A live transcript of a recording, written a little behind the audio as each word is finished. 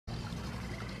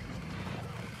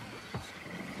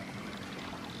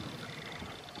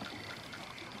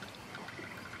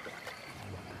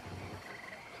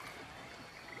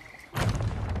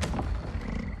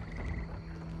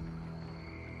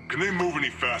they move any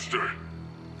faster?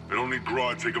 I don't need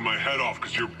Grodd taking my head off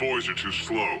because your boys are too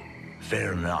slow.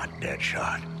 Fear not,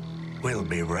 Deadshot. We'll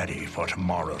be ready for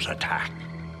tomorrow's attack.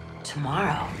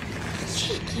 Tomorrow?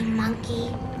 Cheeky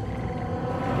monkey.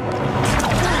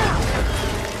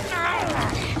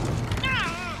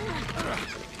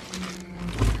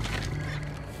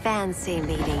 Fancy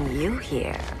meeting you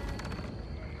here.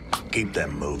 Keep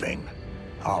them moving.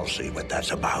 I'll see what that's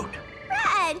about.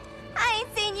 Red, I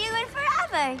ain't seen you in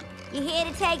forever. You here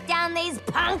to take down these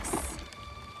punks?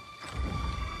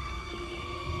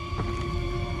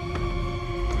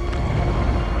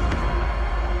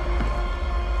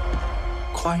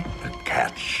 Quite a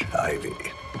catch, Ivy.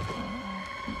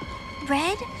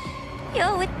 Red,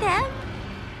 you're with them?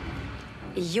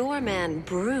 Your man,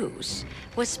 Bruce,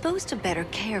 was supposed to better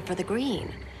care for the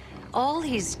Green. All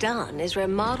he's done is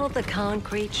remodel the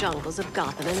concrete jungles of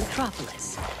Gotham and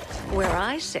Metropolis. Where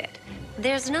I sit,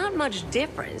 there's not much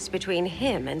difference between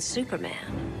him and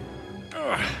Superman.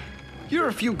 You're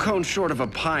a few cones short of a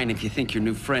pine if you think your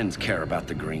new friends care about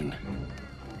the Green.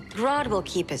 Grodd will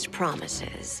keep his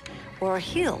promises, or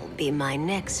he'll be my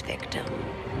next victim.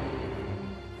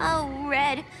 Oh,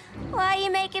 Red, why are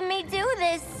you making me do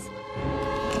this?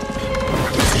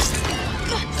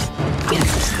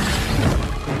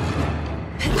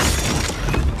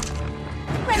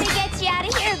 Let me get you out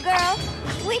of here, girl.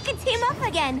 We can team up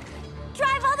again.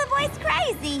 Drive all the boys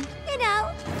crazy, you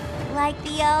know, like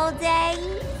the old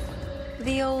days.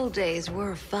 The old days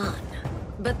were fun,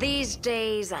 but these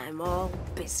days I'm all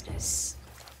business.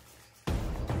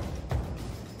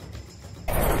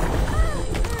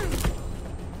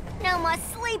 No more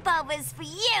sleepovers for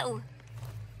you.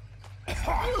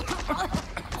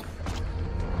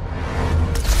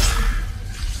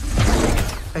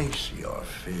 Face your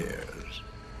fears.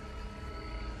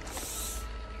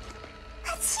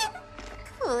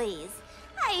 Please,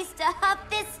 I used to huff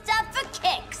this stuff for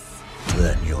kicks.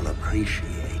 Then you'll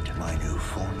appreciate my new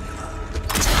formula.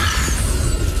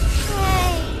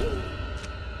 Hey.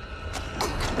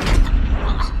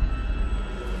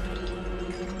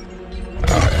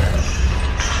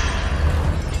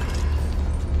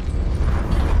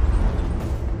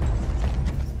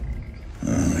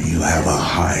 You have a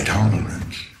high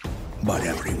tolerance, but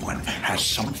everyone has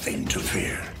something to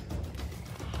fear.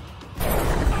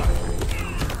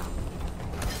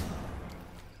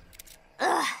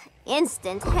 Ugh,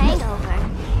 instant hangover.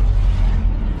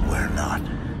 We're not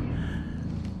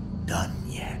done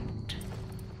yet.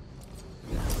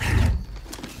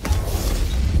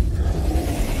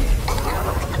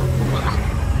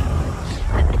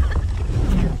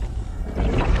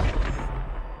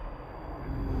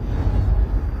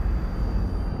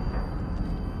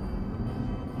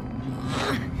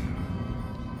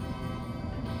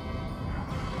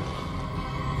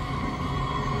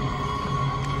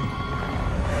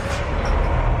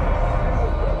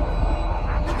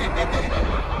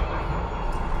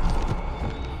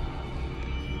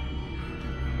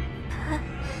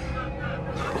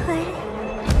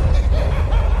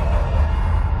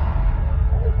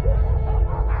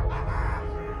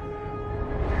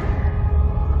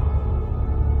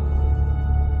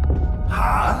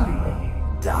 Harley,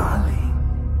 darling.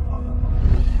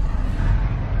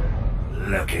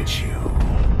 Look at you.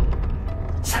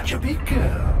 Such a big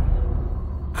girl.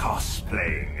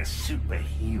 Cosplaying a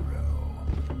superhero.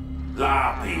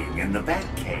 LARPing in the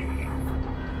Batcave.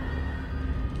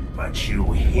 But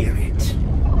you hear it,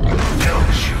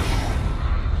 don't you?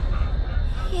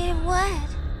 Hear what?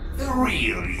 The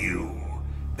real you,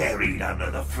 buried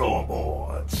under the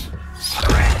floorboards.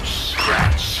 Scratch,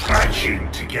 scratch,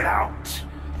 scratching to get out.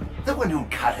 The one who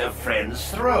cut her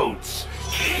friends' throats.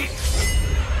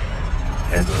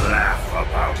 And laugh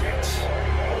about it.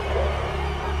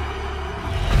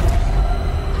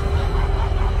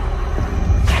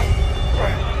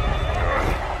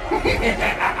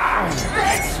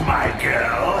 That's my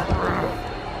girl.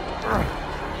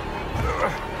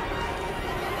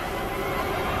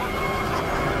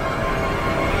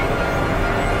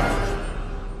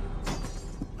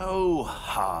 Oh,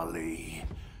 Harley.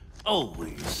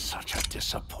 Always such a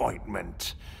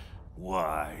disappointment.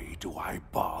 Why do I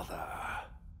bother?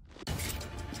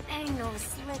 Ain't no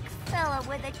slick fella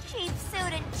with a cheap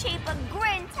suit and cheaper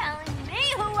grin telling me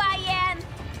who I am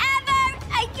ever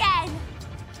again.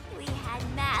 We had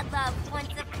mad love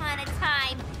once upon a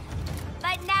time,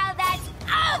 but now that's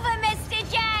over, Mr.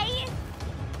 J.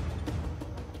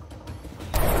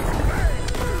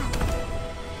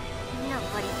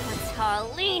 Nobody puts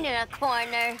Harley in a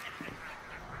corner.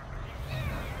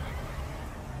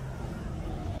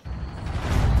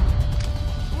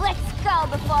 Let's go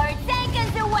before it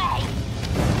anchors away!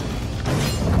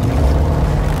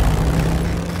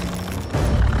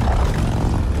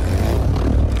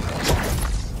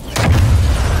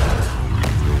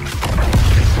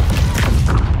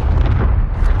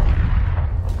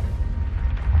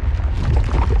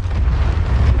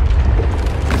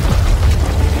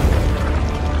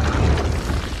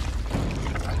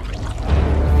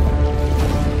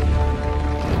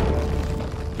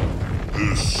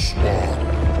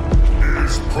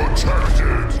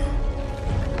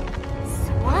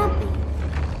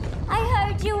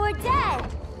 thought you were dead.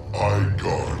 I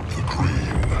guard the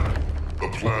green, the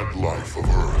plant life of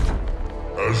Earth.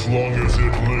 As long as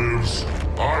it lives,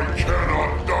 I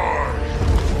cannot die.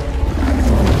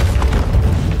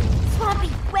 Swampy,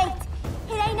 wait!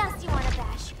 It ain't us you wanna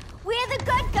bash. We're the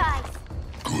good guys.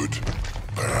 Good,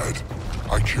 bad,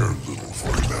 I care little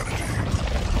for humanity.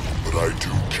 But I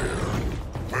do care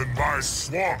when my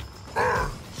swamp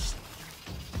burns.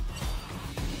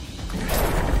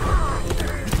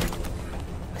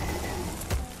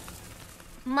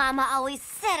 Mama always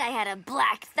said I had a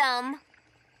black thumb.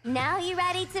 Now you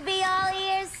ready to be all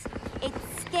ears?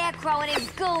 It's Scarecrow and his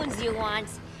goons you want.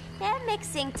 They're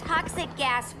mixing toxic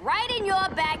gas right in your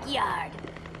backyard.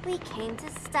 We came to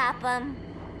stop them.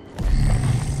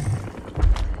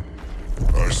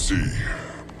 I see.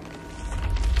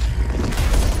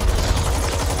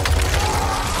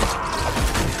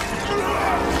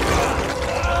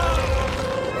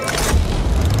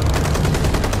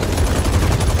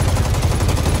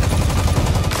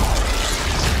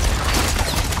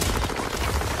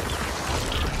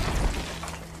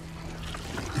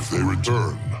 If they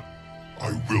return,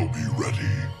 I will be ready.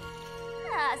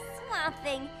 Ah, Swamp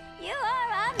Thing, you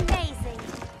are amazing.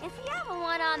 If you ever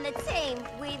want on the team,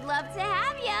 we'd love to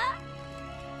have ya.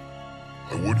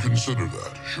 I would consider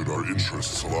that, should our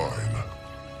interests align.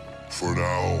 For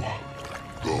now,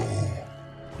 go.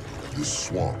 This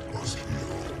swamp must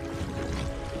heal.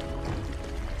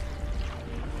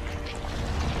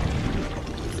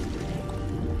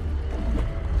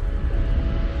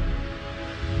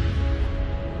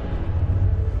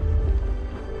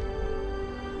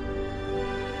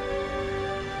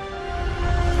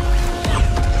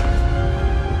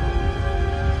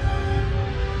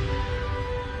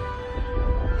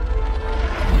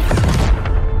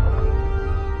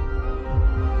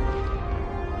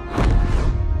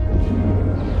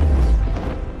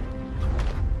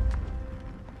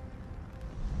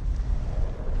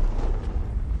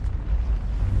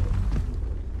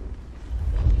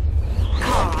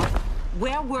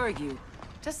 Where were you?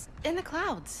 Just in the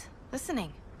clouds,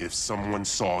 listening. If someone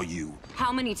saw you...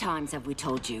 How many times have we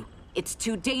told you? It's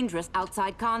too dangerous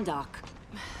outside Kondak.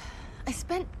 I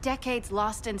spent decades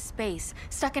lost in space,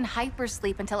 stuck in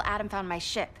hypersleep until Adam found my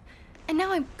ship. And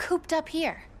now I'm cooped up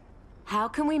here. How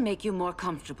can we make you more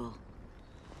comfortable?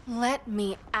 Let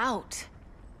me out.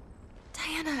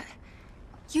 Diana,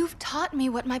 you've taught me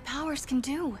what my powers can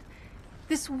do.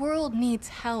 This world needs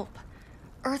help.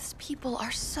 Earth's people are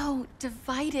so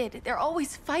divided. They're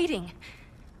always fighting.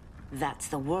 That's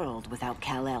the world without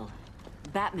Kal-El.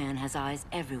 Batman has eyes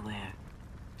everywhere.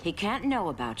 He can't know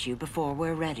about you before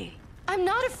we're ready. I'm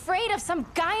not afraid of some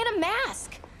guy in a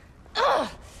mask. Ugh!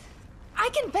 I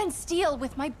can bend steel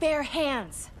with my bare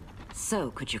hands. So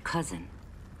could your cousin.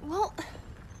 Well,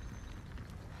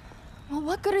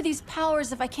 what good are these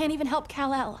powers if I can't even help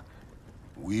Kal-El?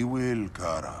 We will,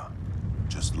 Kara.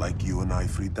 Just like you and I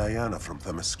freed Diana from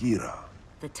Themyscira.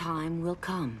 The time will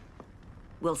come.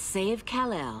 We'll save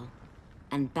Kal-El,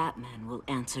 and Batman will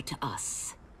answer to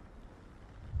us.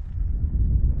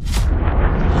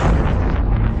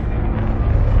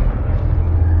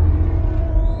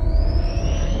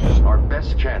 Our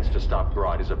best chance to stop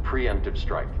Grodd is a preemptive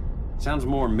strike. Sounds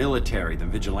more military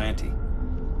than vigilante.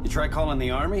 You try calling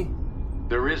the army?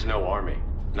 There is no army.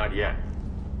 Not yet.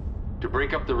 To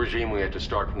break up the regime, we had to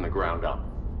start from the ground up.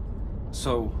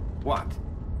 So, what?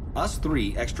 Us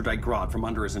three extradite Grodd from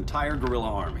under his entire guerrilla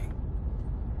army.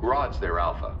 Grodd's their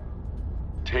alpha.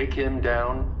 Take him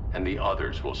down, and the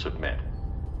others will submit.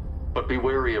 But be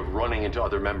wary of running into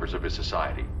other members of his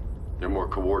society. They're more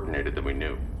coordinated than we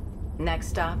knew. Next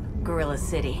stop, Gorilla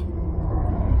City.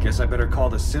 Guess I better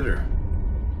call the sitter.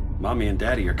 Mommy and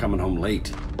Daddy are coming home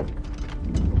late.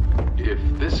 If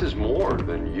this is more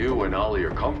than you and Ollie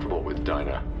are comfortable with,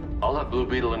 Dinah, I'll have Blue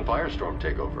Beetle and Firestorm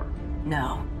take over.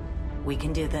 No, we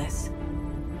can do this.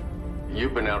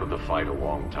 You've been out of the fight a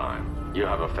long time. You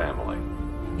have a family.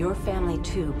 Your family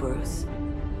too, Bruce.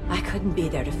 I couldn't be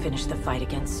there to finish the fight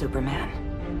against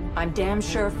Superman. I'm damn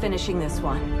sure finishing this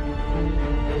one.